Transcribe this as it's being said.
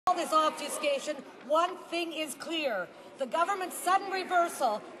all this obfuscation, one thing is clear. The government's sudden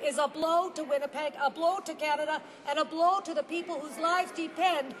reversal is a blow to Winnipeg, a blow to Canada, and a blow to the people whose lives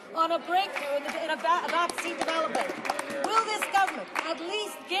depend on a breakthrough in a vaccine development. Will this government at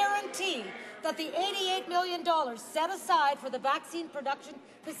least guarantee that the $88 million set aside for the vaccine production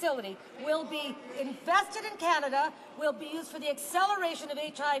facility will be invested in Canada, will be used for the acceleration of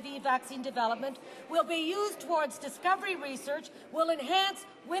HIV vaccine development, will be used towards discovery research, will enhance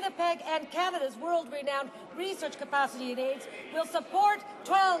Winnipeg and Canada's world-renowned research capacity in AIDS, will support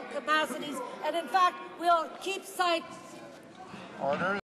trial capacities, and in fact will keep science. Order.